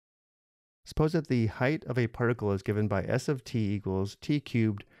Suppose that the height of a particle is given by s of t equals t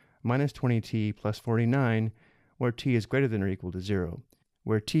cubed minus 20t plus 49, where t is greater than or equal to 0,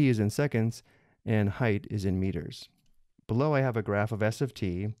 where t is in seconds and height is in meters. Below I have a graph of s of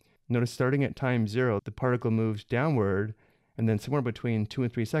t. Notice starting at time 0, the particle moves downward, and then somewhere between 2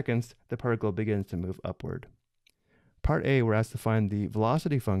 and 3 seconds, the particle begins to move upward. Part A, we're asked to find the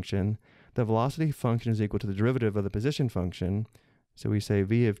velocity function. The velocity function is equal to the derivative of the position function. So we say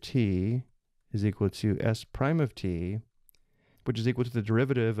v of t is equal to s prime of t, which is equal to the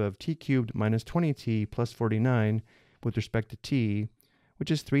derivative of t cubed minus 20t plus 49 with respect to t, which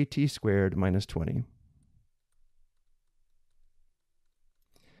is 3t squared minus 20.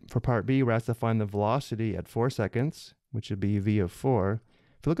 For part B, we're asked to find the velocity at 4 seconds, which would be v of 4.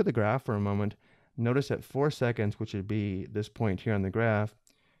 If you look at the graph for a moment, notice at 4 seconds, which would be this point here on the graph,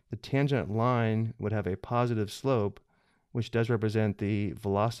 the tangent line would have a positive slope, which does represent the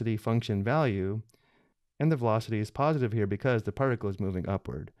velocity function value, and the velocity is positive here because the particle is moving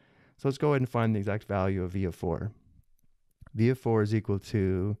upward. So let's go ahead and find the exact value of v of 4. v of 4 is equal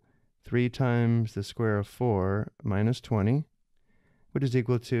to 3 times the square of 4 minus 20, which is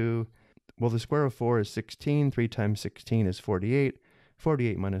equal to, well, the square of 4 is 16, 3 times 16 is 48,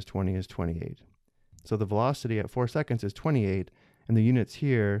 48 minus 20 is 28. So the velocity at 4 seconds is 28, and the units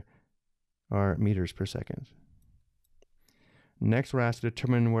here are meters per second. Next, we're asked to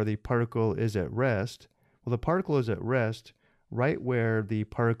determine where the particle is at rest. Well, the particle is at rest right where the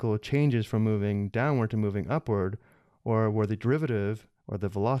particle changes from moving downward to moving upward, or where the derivative, or the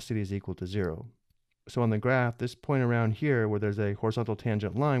velocity, is equal to 0. So on the graph, this point around here where there's a horizontal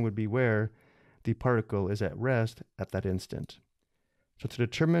tangent line would be where the particle is at rest at that instant. So to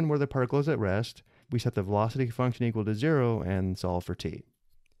determine where the particle is at rest, we set the velocity function equal to 0 and solve for t.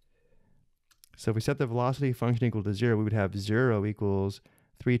 So if we set the velocity function equal to 0, we would have 0 equals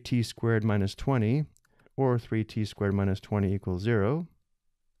 3t squared minus 20, or 3t squared minus 20 equals 0.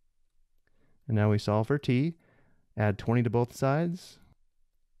 And now we solve for t, add 20 to both sides,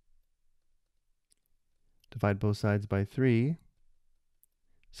 divide both sides by 3,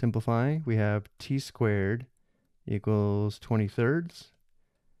 simplify, we have t squared equals 20/3.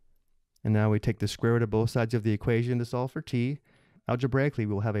 And now we take the square root of both sides of the equation to solve for t. Algebraically,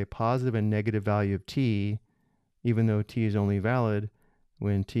 we'll have a positive and negative value of t, even though t is only valid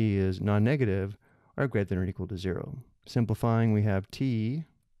when t is non-negative or greater than or equal to 0. Simplifying, we have t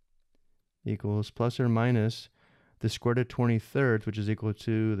equals plus or minus the square root of 20/3, which is equal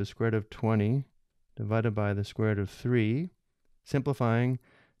to the square root of 20 divided by the square root of 3. Simplifying,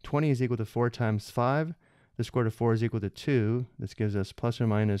 20 is equal to 4 times 5. The square root of 4 is equal to 2. This gives us plus or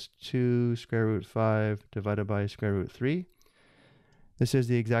minus 2 square root 5 divided by square root 3. This is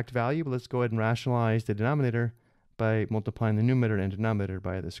the exact value, but let's go ahead and rationalize the denominator by multiplying the numerator and denominator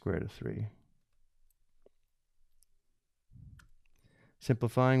by the square root of 3.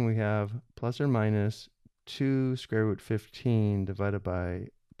 Simplifying, we have plus or minus 2 square root 15 divided by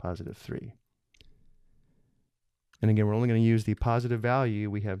positive 3. And again, we're only going to use the positive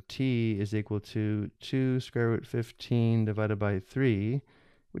value. We have t is equal to 2 square root 15 divided by 3,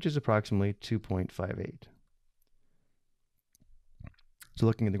 which is approximately 2.58. So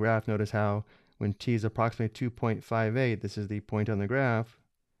looking at the graph, notice how when t is approximately 2.58, this is the point on the graph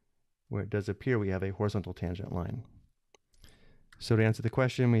where it does appear we have a horizontal tangent line. So to answer the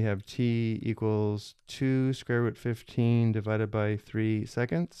question, we have t equals 2 square root 15 divided by 3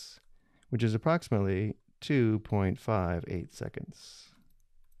 seconds, which is approximately 2.58 seconds.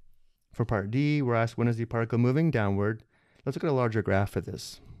 For part D, we're asked when is the particle moving downward. Let's look at a larger graph for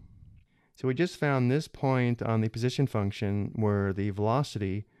this. So we just found this point on the position function where the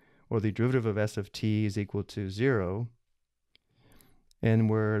velocity, or the derivative of s of t, is equal to 0, and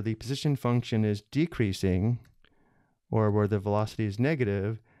where the position function is decreasing, or where the velocity is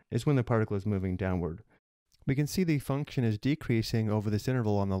negative, is when the particle is moving downward. We can see the function is decreasing over this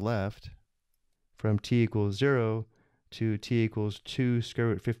interval on the left from t equals 0 to t equals 2 square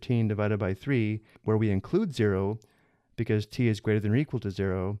root 15 divided by 3, where we include 0 because t is greater than or equal to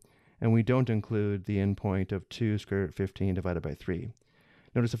 0, and we don't include the endpoint of 2 square root 15 divided by 3.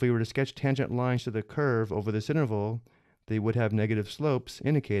 Notice if we were to sketch tangent lines to the curve over this interval, they would have negative slopes,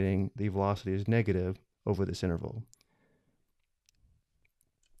 indicating the velocity is negative over this interval.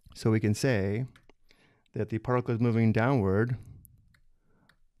 So we can say that the particle is moving downward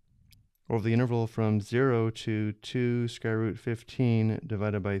over the interval from 0 to 2 square root 15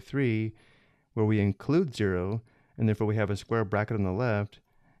 divided by 3, where we include 0, and therefore we have a square bracket on the left,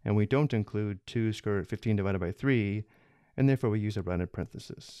 and we don't include 2 square root 15 divided by 3, and therefore we use a rounded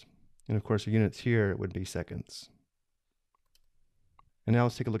parenthesis. And of course, the units here would be seconds. And now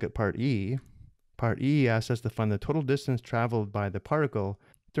let's take a look at part E. Part E asks us to find the total distance traveled by the particle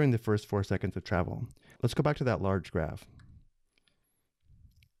during the first 4 seconds of travel. Let's go back to that large graph.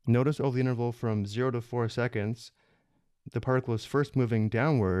 Notice over the interval from 0 to 4 seconds, the particle is first moving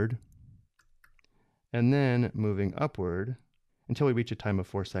downward and then moving upward until we reach a time of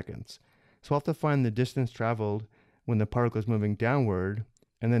 4 seconds. So we'll have to find the distance traveled when the particle is moving downward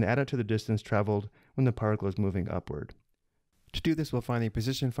and then add it to the distance traveled when the particle is moving upward. To do this, we'll find the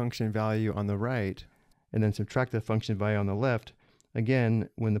position function value on the right and then subtract the function value on the left, again,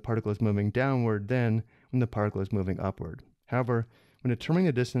 when the particle is moving downward, then when the particle is moving upward. However, when determining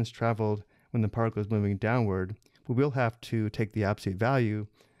the distance traveled when the particle is moving downward, we will have to take the absolute value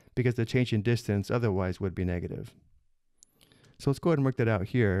because the change in distance otherwise would be negative. So let's go ahead and work that out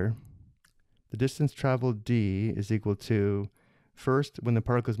here. The distance traveled d is equal to, first, when the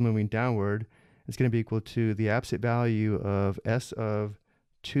particle is moving downward, it's going to be equal to the absolute value of s of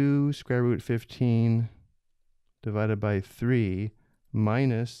 2 square root 15 divided by 3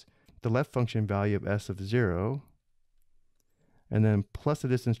 minus the left function value of s of 0, and then plus the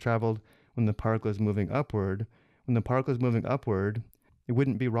distance traveled when the particle is moving upward. When the particle is moving upward, it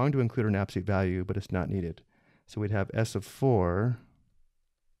wouldn't be wrong to include an absolute value, but it's not needed. So we'd have s of 4,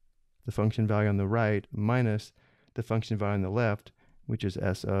 the function value on the right, minus the function value on the left, which is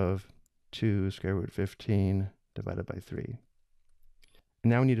s of 2 square root 15 divided by 3. And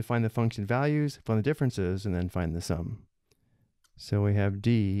now we need to find the function values, find the differences, and then find the sum. So we have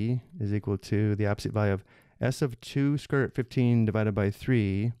d is equal to the absolute value of s of 2 square root 15 divided by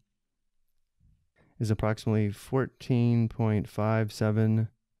 3 is approximately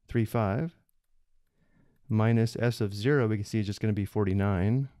 14.5735 minus s of 0, we can see is just going to be 49.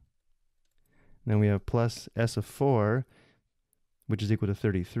 And then we have plus s of 4, which is equal to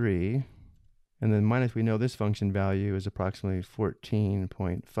 33. And then minus, we know this function value is approximately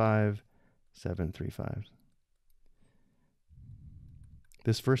 14.5735.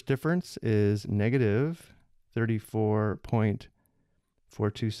 This first difference is negative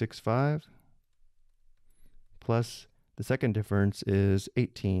 34.4265, plus the second difference is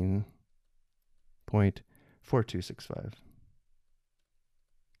 18.4265.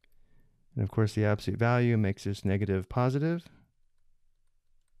 And of course, the absolute value makes this negative positive.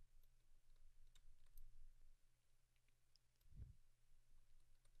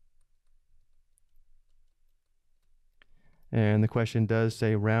 And the question does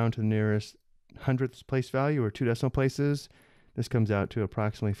say round to the nearest hundredths place value, or 2 decimal places. This comes out to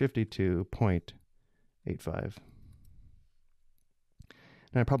approximately 52.85.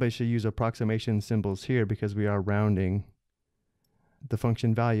 And I probably should use approximation symbols here because we are rounding the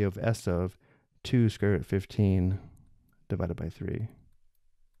function value of s of 2 square root 15 divided by 3.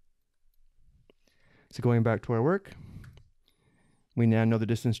 So going back to our work, we now know the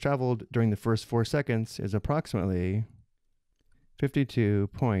distance traveled during the first 4 seconds is approximately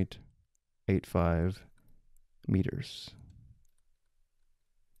 52.85 meters.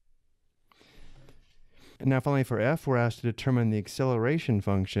 And now finally for f, we're asked to determine the acceleration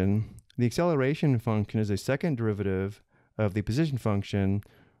function. The acceleration function is a second derivative of the position function,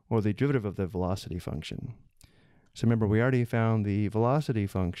 or the derivative of the velocity function. So remember, we already found the velocity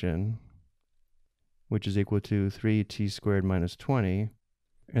function, which is equal to 3t squared minus 20,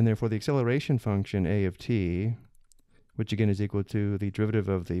 and therefore the acceleration function a of t, which again is equal to the derivative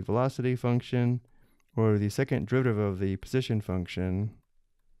of the velocity function, or the second derivative of the position function,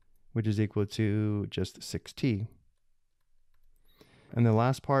 which is equal to just 6t. And the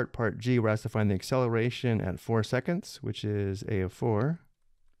last part, part G, we're asked to find the acceleration at 4 seconds, which is a of 4,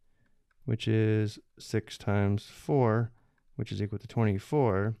 which is 6 times 4, which is equal to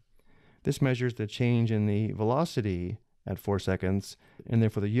 24. This measures the change in the velocity at 4 seconds, and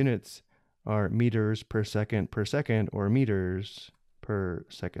therefore the units are meters per second, or meters per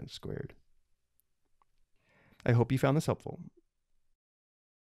second squared. I hope you found this helpful.